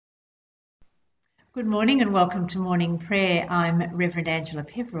Good morning and welcome to morning prayer. I'm Reverend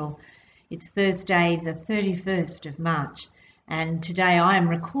Peverell. It's Thursday, the 31st of March, and today I am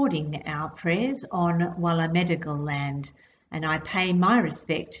recording our prayers on Wallamedigal land, and I pay my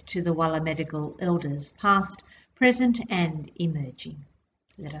respect to the Wallamedigal elders, past, present and emerging.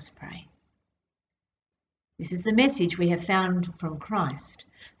 Let us pray. This is the message we have found from Christ,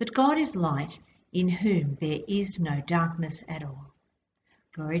 that God is light, in whom there is no darkness at all.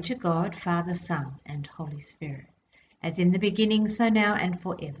 Glory to God, Father, Son, and Holy Spirit, as in the beginning, so now, and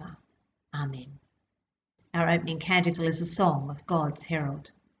forever. Amen. Our opening canticle is a song of God's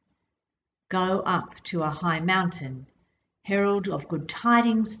herald. Go up to a high mountain, herald of good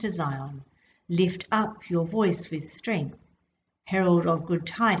tidings to Zion. Lift up your voice with strength, herald of good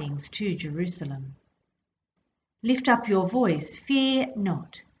tidings to Jerusalem. Lift up your voice, fear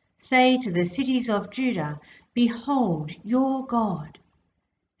not. Say to the cities of Judah, behold your God.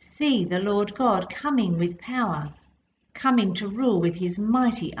 See the Lord God coming with power, coming to rule with his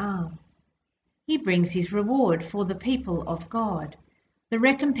mighty arm. He brings his reward for the people of God, the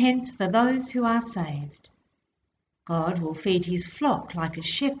recompense for those who are saved. God will feed his flock like a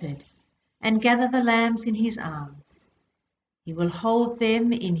shepherd and gather the lambs in his arms. He will hold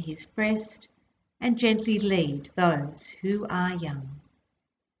them in his breast and gently lead those who are young.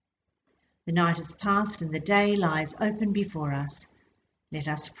 The night has passed and the day lies open before us. Let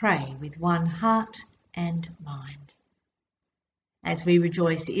us pray with one heart and mind. As we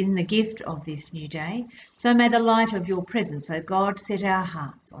rejoice in the gift of this new day, so may the light of your presence, O God, set our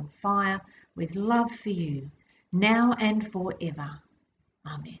hearts on fire with love for you, now and forever.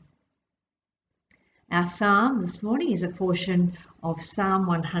 Amen. Our psalm this morning is a portion of Psalm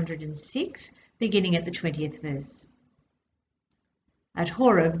 106, beginning at the 20th verse. At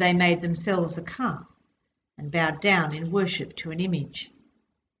Horeb they made themselves a calf and bowed down in worship to an image.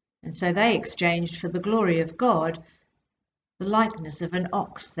 And so they exchanged for the glory of God the likeness of an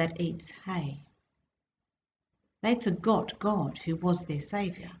ox that eats hay. They forgot God, who was their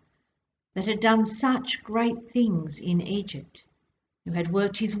Saviour, that had done such great things in Egypt, who had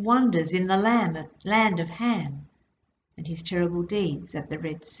worked his wonders in the land of Ham, and his terrible deeds at the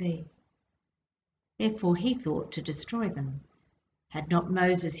Red Sea. Therefore he thought to destroy them, had not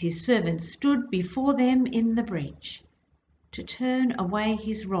Moses his servant stood before them in the breach, to turn away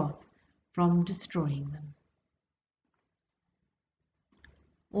his wrath from destroying them.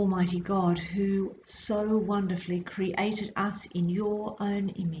 Almighty God, who so wonderfully created us in your own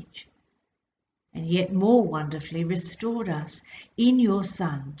image, and yet more wonderfully restored us in your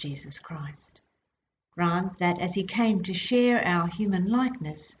Son, Jesus Christ, grant that as he came to share our human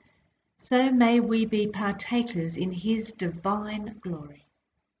likeness, so may we be partakers in his divine glory,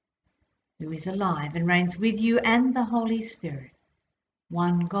 who is alive and reigns with you and the Holy Spirit,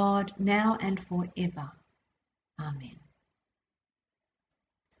 one God, now and forever. Amen.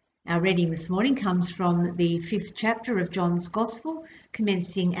 Our reading this morning comes from the 5th chapter of John's Gospel,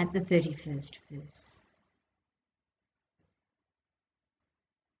 commencing at the 31st verse.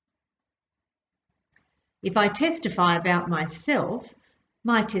 If I testify about myself,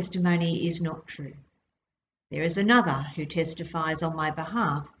 my testimony is not true. There is another who testifies on my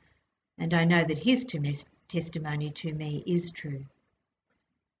behalf, and I know that his testimony to me is true.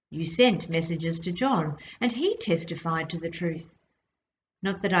 You sent messengers to John, and he testified to the truth.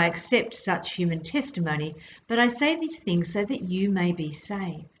 Not that I accept such human testimony, but I say these things so that you may be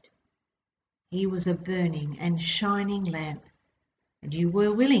saved. He was a burning and shining lamp, and you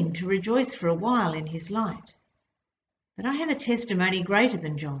were willing to rejoice for a while in his light. But I have a testimony greater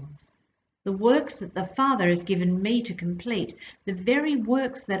than John's. The works that the Father has given me to complete, the very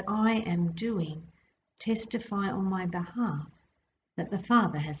works that I am doing, testify on my behalf that the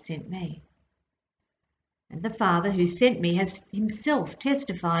Father has sent me. And the Father who sent me has himself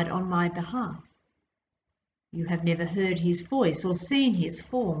testified on my behalf. You have never heard his voice or seen his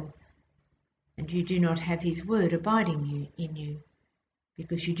form, and you do not have his word abiding in you,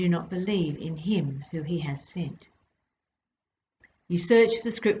 because you do not believe in him who he has sent. You search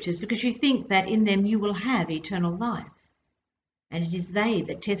the Scriptures because you think that in them you will have eternal life, and it is they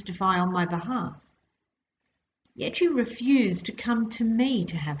that testify on my behalf. Yet you refuse to come to me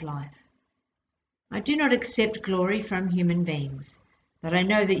to have life. I do not accept glory from human beings, but I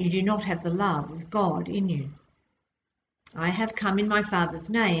know that you do not have the love of God in you. I have come in my Father's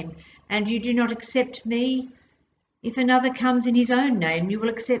name, and you do not accept me. If another comes in his own name, you will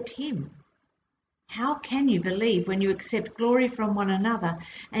accept him. How can you believe when you accept glory from one another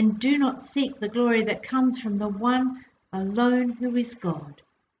and do not seek the glory that comes from the one alone who is God?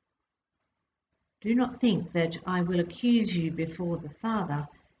 Do not think that I will accuse you before the Father.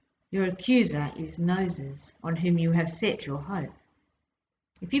 Your accuser is Moses, on whom you have set your hope.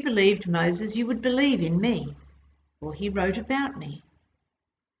 If you believed Moses, you would believe in me, for he wrote about me.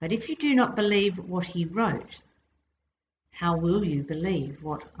 But if you do not believe what he wrote, how will you believe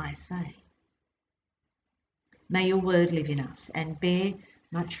what I say? May your word live in us and bear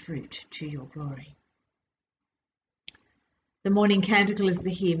much fruit to your glory. The morning canticle is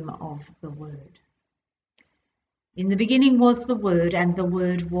the hymn of the Word. In the beginning was the Word, and the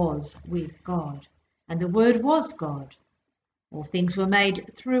Word was with God, and the Word was God. All things were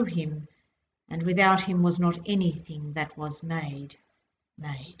made through him, and without him was not anything that was made.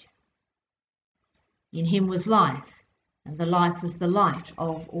 In him was life, and the life was the light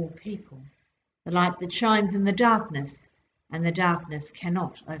of all people, the light that shines in the darkness, and the darkness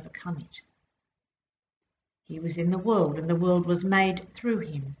cannot overcome it. He was in the world, and the world was made through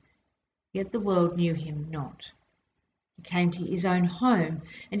him, yet the world knew him not. He came to his own home,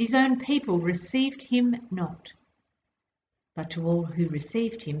 and his own people received him not. But to all who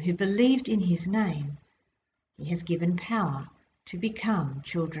received him, who believed in his name, he has given power to become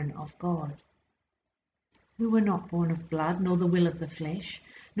children of God, who were not born of blood, nor the will of the flesh,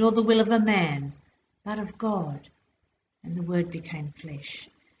 nor the will of a man, but of God. And the Word became flesh,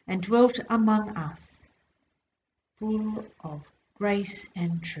 and dwelt among us, full of grace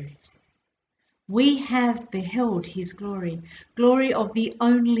and truth. We have beheld his glory, glory of the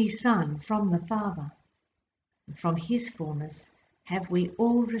only Son from the Father. And from his fullness have we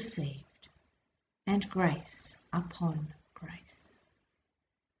all received, and grace upon grace.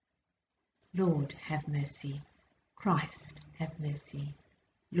 Lord, have mercy. Christ, have mercy.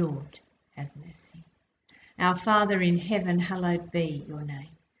 Lord, have mercy. Our Father in heaven, hallowed be your name.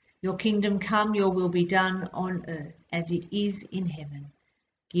 Your kingdom come, your will be done on earth as it is in heaven.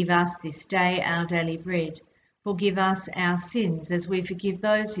 Give us this day our daily bread. Forgive us our sins as we forgive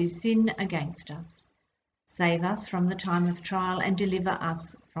those who sin against us. Save us from the time of trial and deliver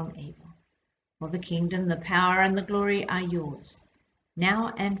us from evil. For the kingdom, the power and the glory are yours,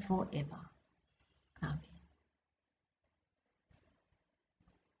 now and forever. Amen.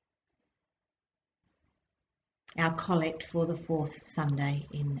 Our collect for the fourth Sunday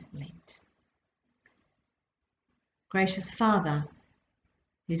in Lent. Gracious Father,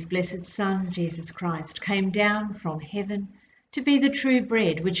 whose blessed Son, Jesus Christ, came down from heaven to be the true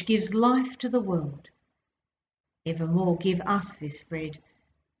bread which gives life to the world, evermore give us this bread,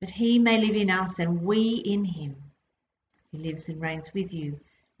 that he may live in us and we in him, who lives and reigns with you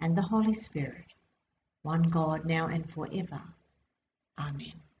and the Holy Spirit, one God, now and forever.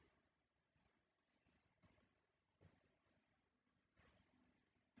 Amen.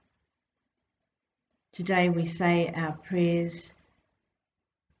 Today we say our prayers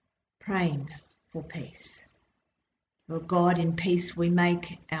praying for peace. Lord God, in peace we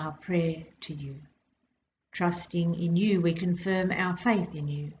make our prayer to you. Trusting in you, we confirm our faith in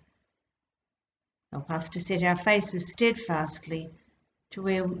you. Help us to set our faces steadfastly to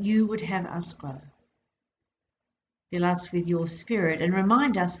where you would have us go. Fill us with your Spirit and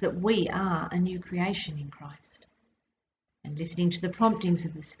remind us that we are a new creation in Christ. And listening to the promptings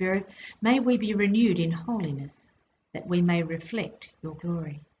of the Spirit, may we be renewed in holiness, that we may reflect your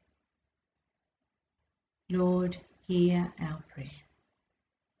glory. Lord, hear our prayer.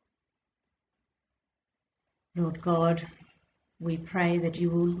 Lord God, we pray that you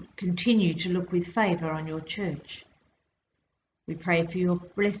will continue to look with favour on your church. We pray for your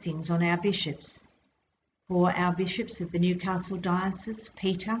blessings on our bishops, for our bishops of the Newcastle Diocese,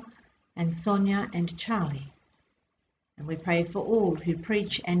 Peter and Sonia and Charlie. And we pray for all who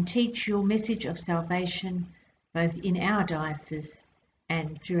preach and teach your message of salvation, both in our diocese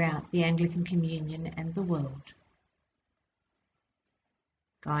and throughout the Anglican Communion and the world.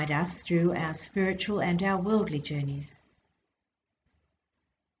 Guide us through our spiritual and our worldly journeys.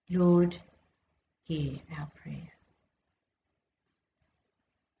 Lord, hear our prayer.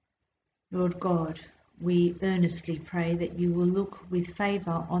 Lord God, we earnestly pray that you will look with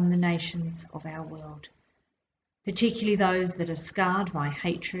favour on the nations of our world, particularly those that are scarred by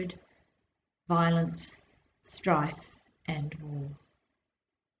hatred, violence, strife and war.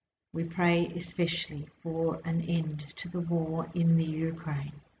 We pray especially for an end to the war in the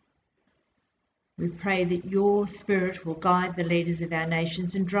Ukraine. We pray that your Spirit will guide the leaders of our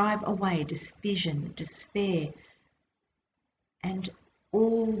nations and drive away division, despair, and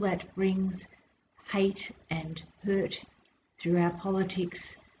all that brings hate and hurt through our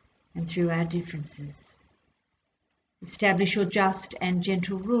politics and through our differences. Establish your just and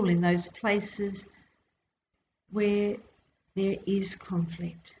gentle rule in those places where there is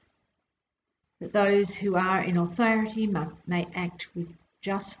conflict, that those who are in authority may act with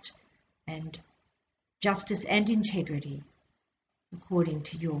just and justice and integrity according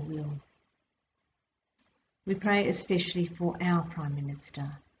to your will. We pray especially for our Prime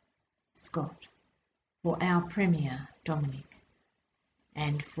Minister, Scott, for our Premier, Dominic,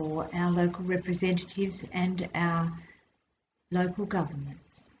 and for our local representatives and our local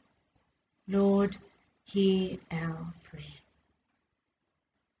governments. Lord, hear our prayer.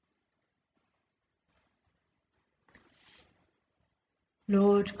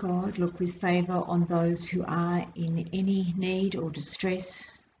 Lord God, look with favour on those who are in any need or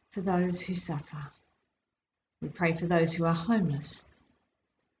distress, for those who suffer. We pray for those who are homeless,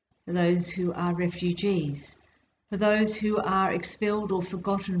 for those who are refugees, for those who are expelled or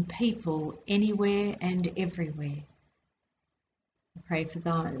forgotten people anywhere and everywhere. We pray for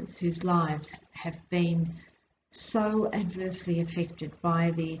those whose lives have been so adversely affected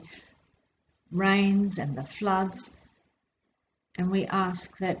by the rains and the floods, and we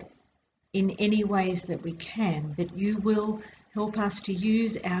ask that in any ways that we can, that you will help us to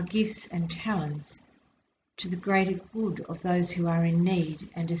use our gifts and talents to the greater good of those who are in need,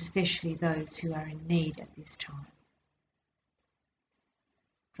 and especially those who are in need at this time.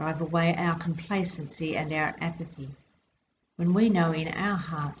 Drive away our complacency and our apathy when we know in our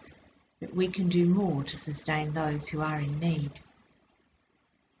hearts that we can do more to sustain those who are in need.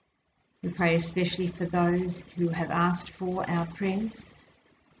 We pray especially for those who have asked for our prayers,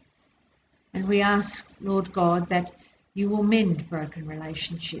 and we ask, Lord God, that you will mend broken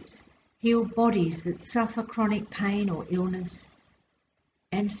relationships, heal bodies that suffer chronic pain or illness,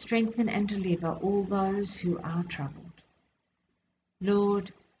 and strengthen and deliver all those who are troubled.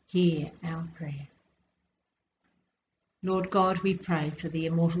 Lord, hear our prayer. Lord God, we pray for the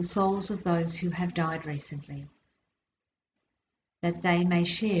immortal souls of those who have died recently, that they may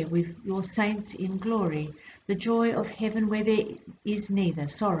share with your saints in glory the joy of heaven, where there is neither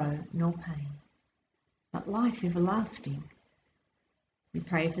sorrow nor pain, but life everlasting. We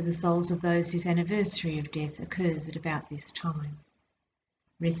pray for the souls of those whose anniversary of death occurs at about this time.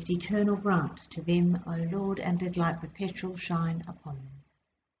 Rest eternal grant to them, O Lord, and let light perpetual shine upon them.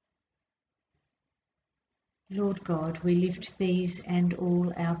 Lord God, we lift these and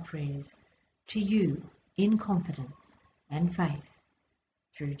all our prayers to you in confidence and faith,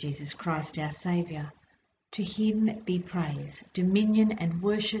 through Jesus Christ our Saviour. To him be praise, dominion and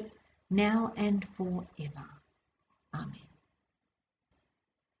worship, now and forever. Amen.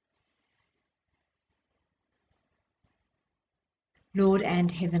 Lord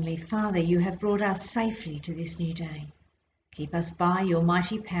and Heavenly Father, you have brought us safely to this new day. Keep us by your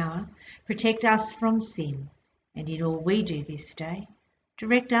mighty power, protect us from sin, and in all we do this day,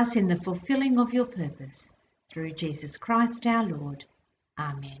 direct us in the fulfilling of your purpose, through Jesus Christ our Lord.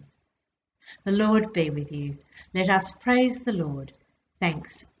 Amen. The Lord be with you. Let us praise the Lord.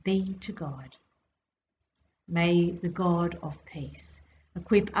 Thanks be to God. May the God of peace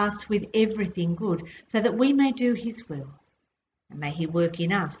equip us with everything good, so that we may do his will. And may he work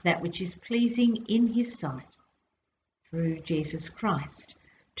in us that which is pleasing in his sight, through Jesus Christ,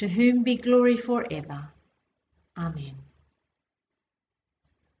 to whom be glory forever. Amen.